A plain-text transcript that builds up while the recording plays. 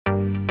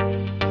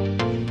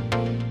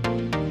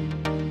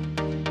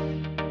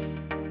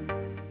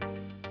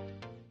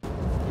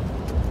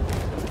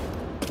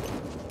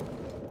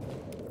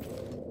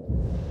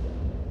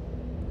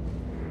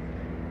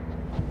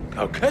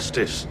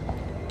Kestis.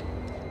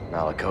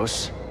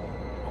 Malicos.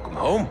 Welcome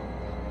home.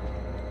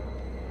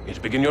 Here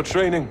to begin your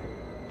training.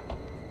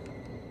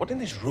 What in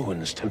these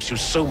ruins tempts you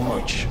so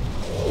much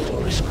to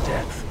risk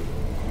death?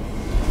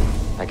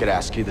 I could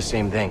ask you the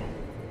same thing.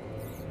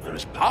 There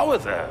is power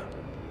there.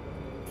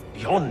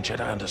 Beyond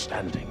Jedi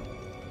understanding.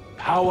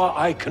 Power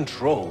I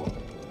control.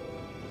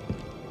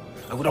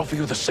 I would offer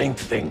you the same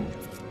thing.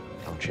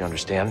 Don't you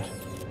understand?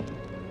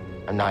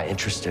 I'm not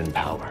interested in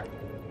power.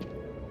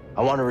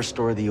 I want to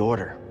restore the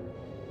Order.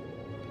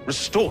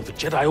 Restore the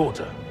Jedi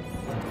Order?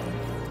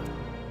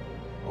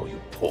 Oh,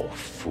 you poor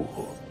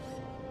fool.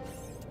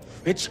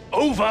 It's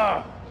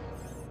over!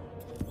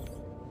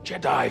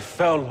 Jedi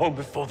fell long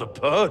before the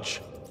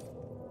Purge.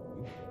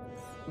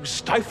 We were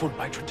stifled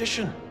by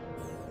tradition.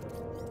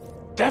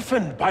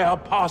 Deafened by our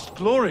past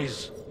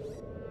glories.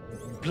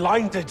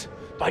 Blinded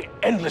by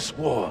endless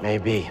war.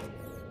 Maybe.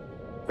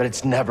 But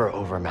it's never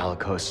over,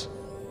 Malicos.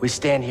 We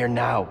stand here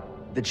now,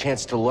 the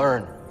chance to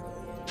learn.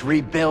 To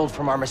rebuild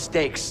from our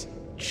mistakes.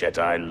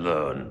 Jedi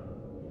learn.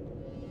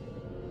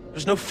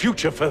 There's no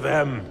future for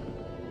them.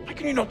 Why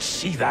can you not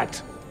see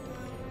that?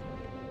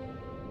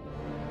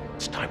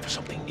 It's time for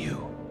something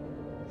new.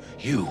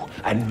 You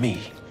and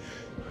me.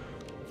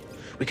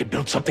 We could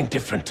build something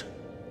different.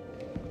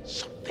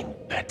 Something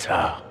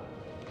better.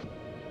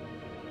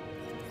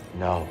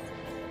 No.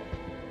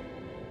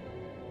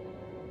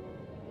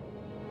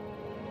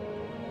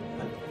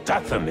 And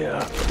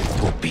Dathomir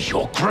will be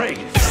your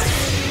grave.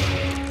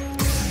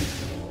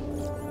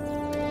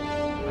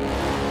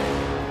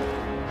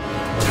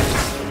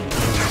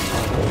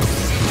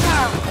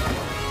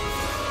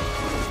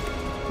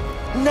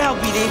 Now,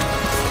 BD!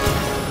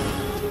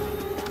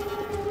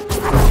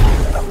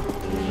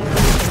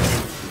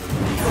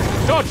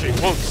 Dodging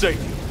won't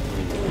save you.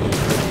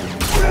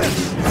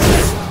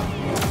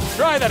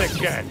 Try that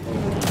again.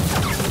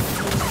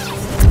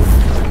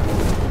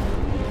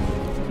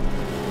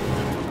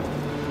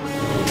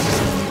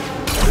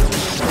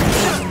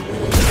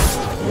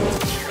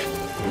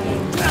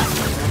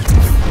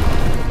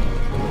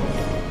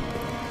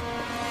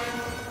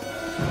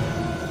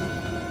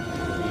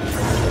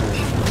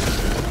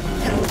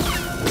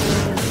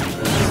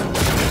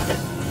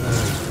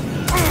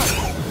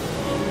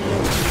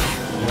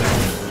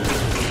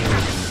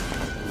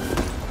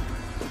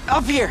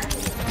 Up here!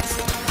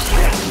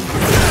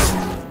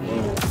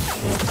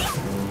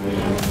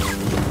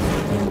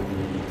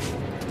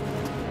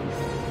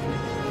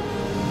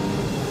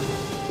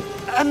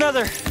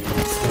 Another!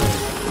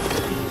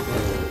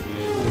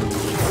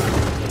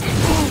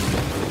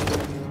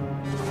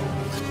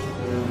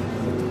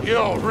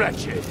 You're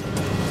wretched.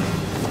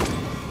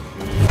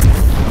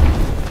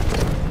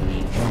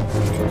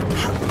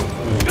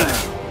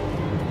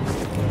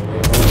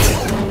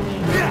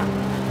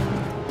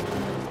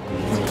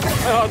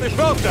 Oh, they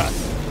both us!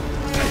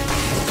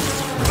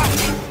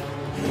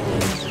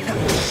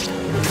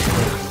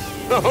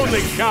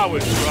 Only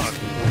cowards run.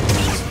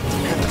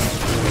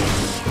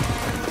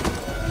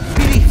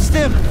 BD,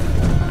 stim!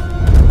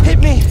 Hit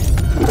me!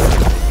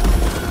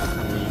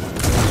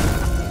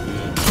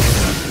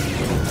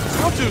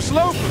 You're too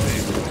slow for me.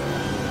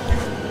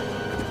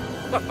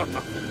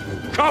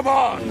 Come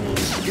on!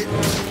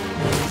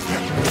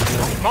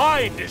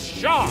 Mind is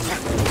sharp!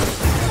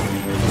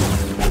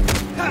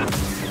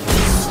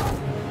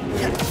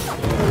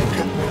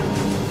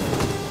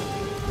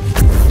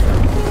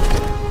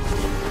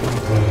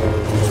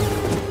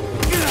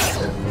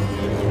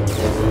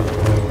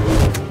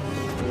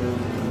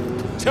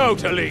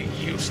 Totally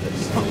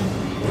useless.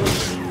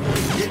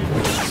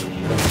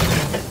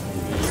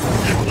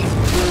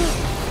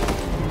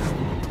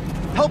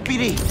 Help,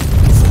 BD!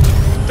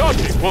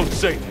 Dodging won't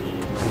save you.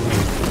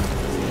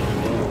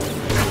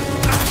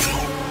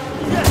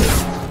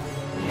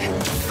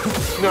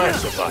 I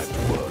survived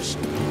the worst.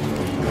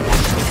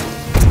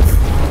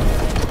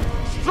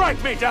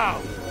 Strike me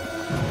down!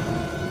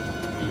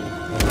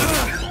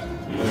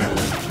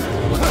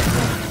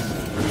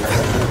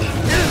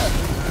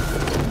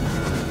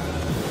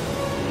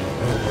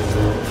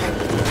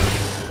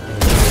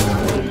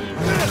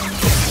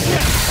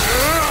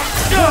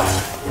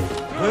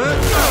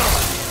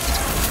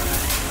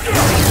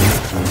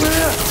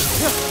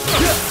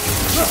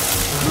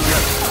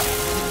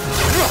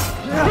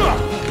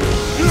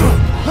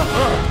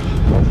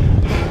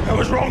 I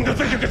was wrong to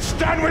think you could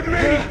stand with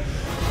me!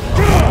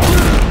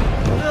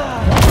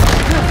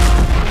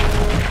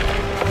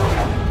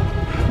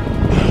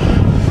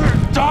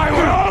 Die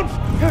without!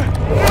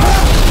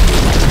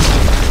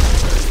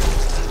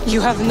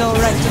 You have no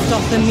right to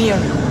Dathomir.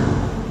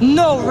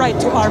 No right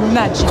to our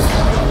magic.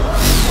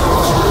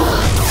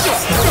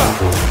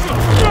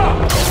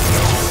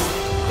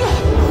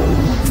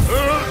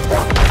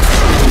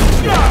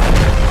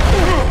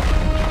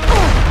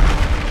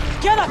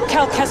 Get up,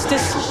 Cal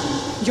Kestis!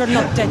 You're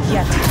not dead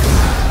yet.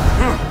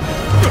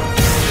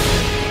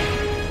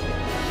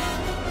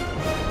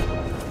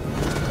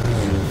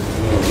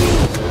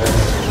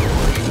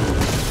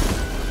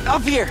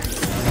 Up here!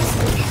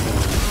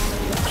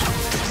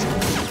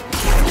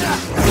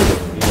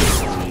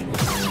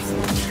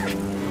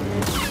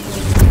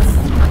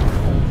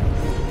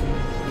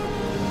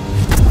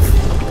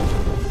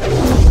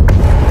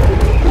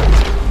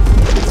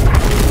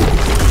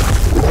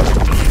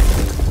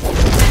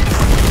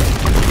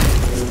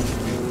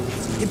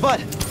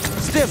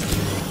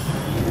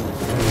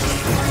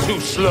 too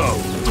slow.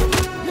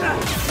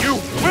 You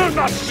will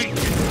not beat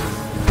me!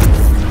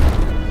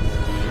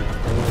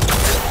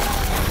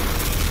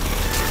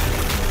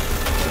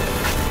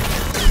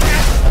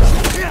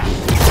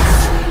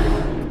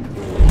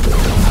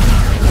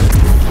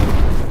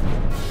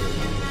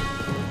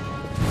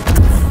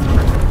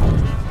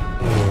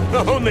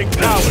 Only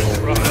cowards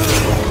run.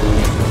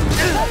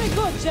 Very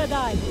good,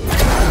 Jedi.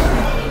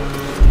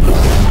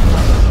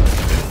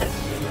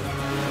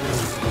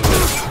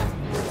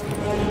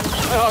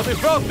 I hardly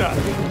felt that.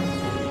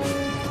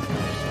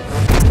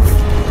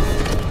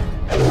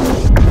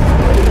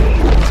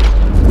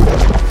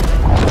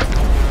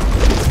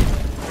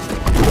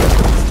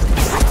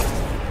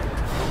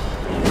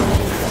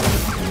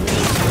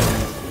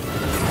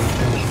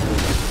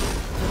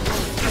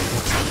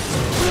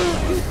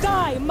 You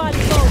die,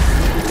 Malicos.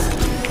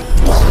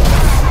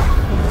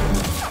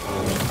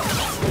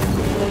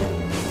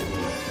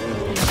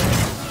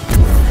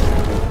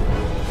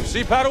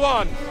 See,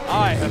 Padawan,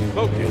 I have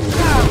focused.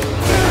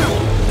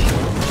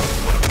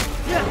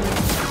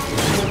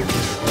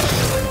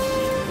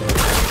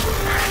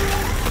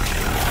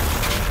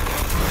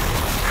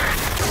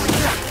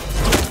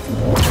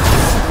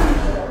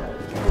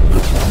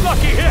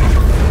 Lucky hit!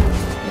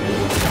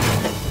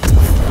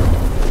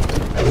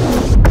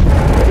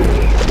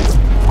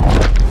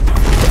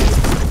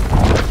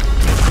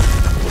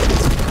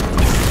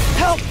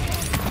 Help!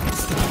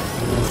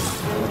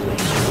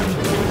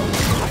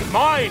 My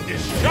mind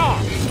is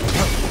sharp!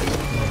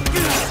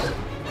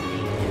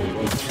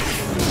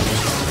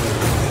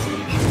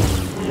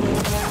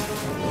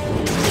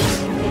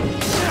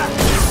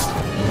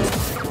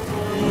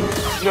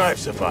 I've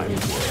survived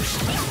worse.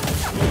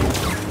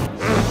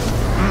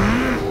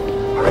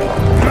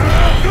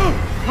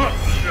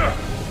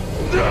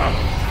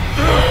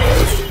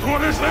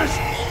 What is this?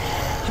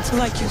 It's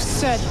like you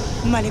said,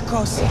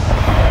 Malicos.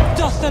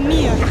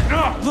 Dothamir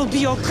will be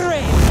your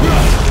grave.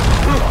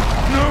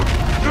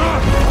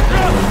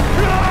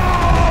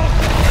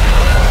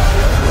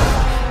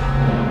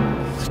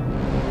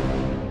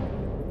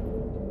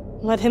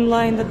 Let him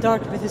lie in the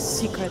dark with his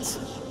secrets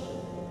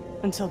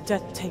until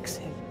death takes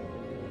him.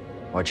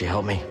 Why'd you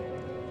help me?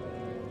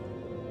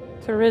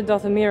 To rid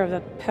Dothamir of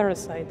that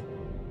parasite.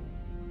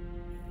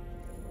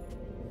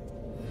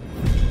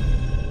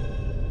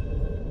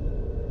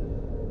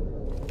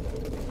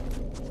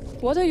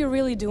 What are you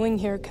really doing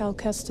here, Cal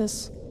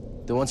Kestis?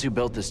 The ones who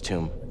built this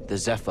tomb, the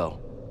Zepho,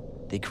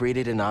 they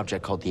created an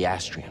object called the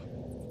Astrium.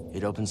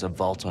 It opens a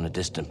vault on a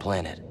distant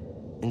planet.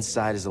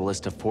 Inside is a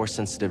list of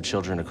Force-sensitive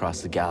children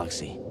across the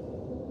galaxy.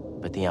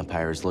 But the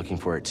Empire is looking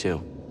for it too.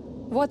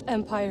 What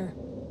Empire?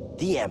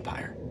 The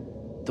Empire.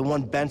 The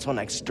one bent on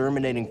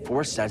exterminating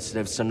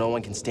Force-sensitive so no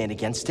one can stand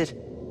against it?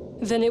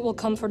 Then it will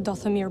come for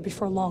Dothamir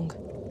before long,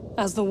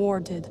 as the war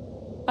did.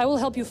 I will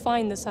help you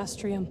find this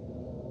Astrium.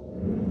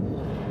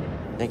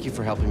 Thank you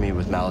for helping me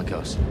with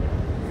Malicos.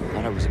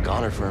 Thought I was a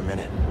goner for a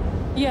minute.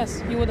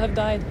 Yes, you would have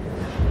died.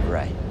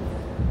 Right.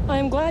 I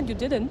am glad you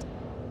didn't.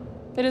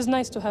 It is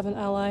nice to have an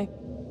ally.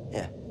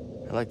 Yeah,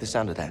 I like the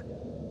sound of that.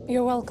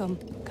 You're welcome,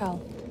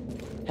 Cal.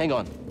 Hang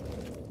on.